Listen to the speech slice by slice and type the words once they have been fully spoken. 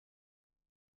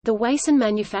The Wason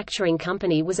Manufacturing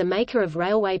Company was a maker of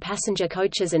railway passenger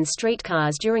coaches and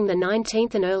streetcars during the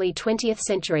 19th and early 20th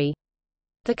century.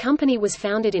 The company was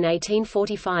founded in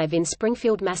 1845 in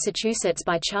Springfield, Massachusetts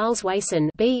by Charles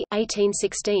Wason b.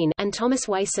 1816 and Thomas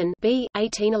Wason b.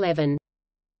 1811.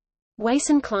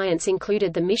 Wason clients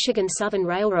included the Michigan Southern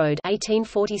Railroad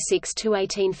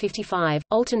 (1846–1855),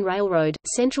 Alton Railroad,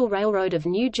 Central Railroad of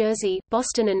New Jersey,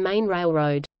 Boston and Maine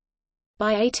Railroad.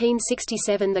 By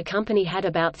 1867 the company had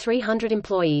about 300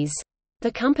 employees.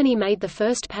 The company made the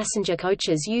first passenger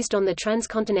coaches used on the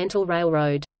Transcontinental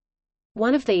Railroad.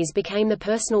 One of these became the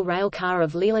personal rail car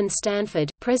of Leland Stanford,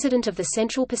 president of the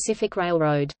Central Pacific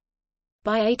Railroad.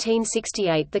 By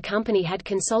 1868 the company had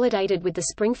consolidated with the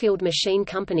Springfield Machine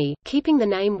Company, keeping the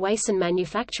name Wason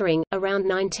Manufacturing. Around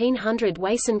 1900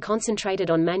 Wason concentrated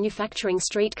on manufacturing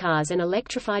streetcars and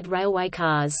electrified railway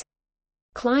cars.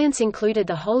 Clients included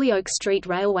the Holyoke Street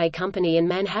Railway Company and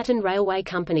Manhattan Railway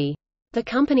Company. The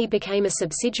company became a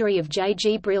subsidiary of J.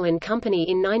 G. Brill and Company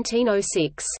in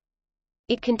 1906.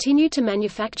 It continued to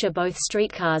manufacture both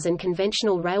streetcars and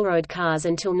conventional railroad cars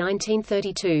until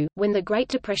 1932, when the Great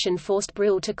Depression forced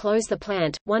Brill to close the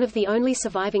plant. One of the only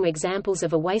surviving examples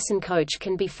of a Wason coach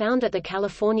can be found at the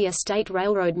California State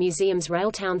Railroad Museum's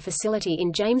Railtown facility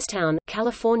in Jamestown,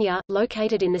 California,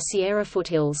 located in the Sierra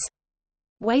foothills.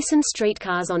 Wason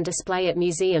streetcars on display at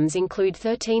museums include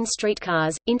 13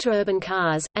 streetcars, interurban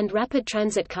cars, and rapid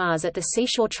transit cars at the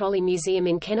Seashore Trolley Museum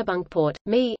in Kennebunkport,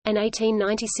 ME, an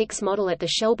 1896 model at the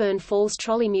Shelburne Falls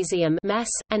Trolley Museum, Mass.,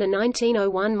 and a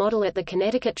 1901 model at the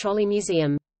Connecticut Trolley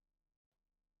Museum.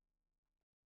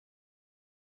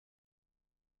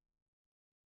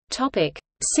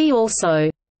 See also: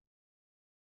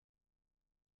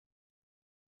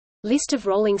 List of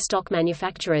rolling stock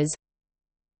manufacturers,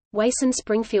 Wason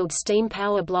Springfield Steam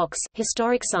Power Blocks,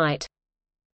 historic site.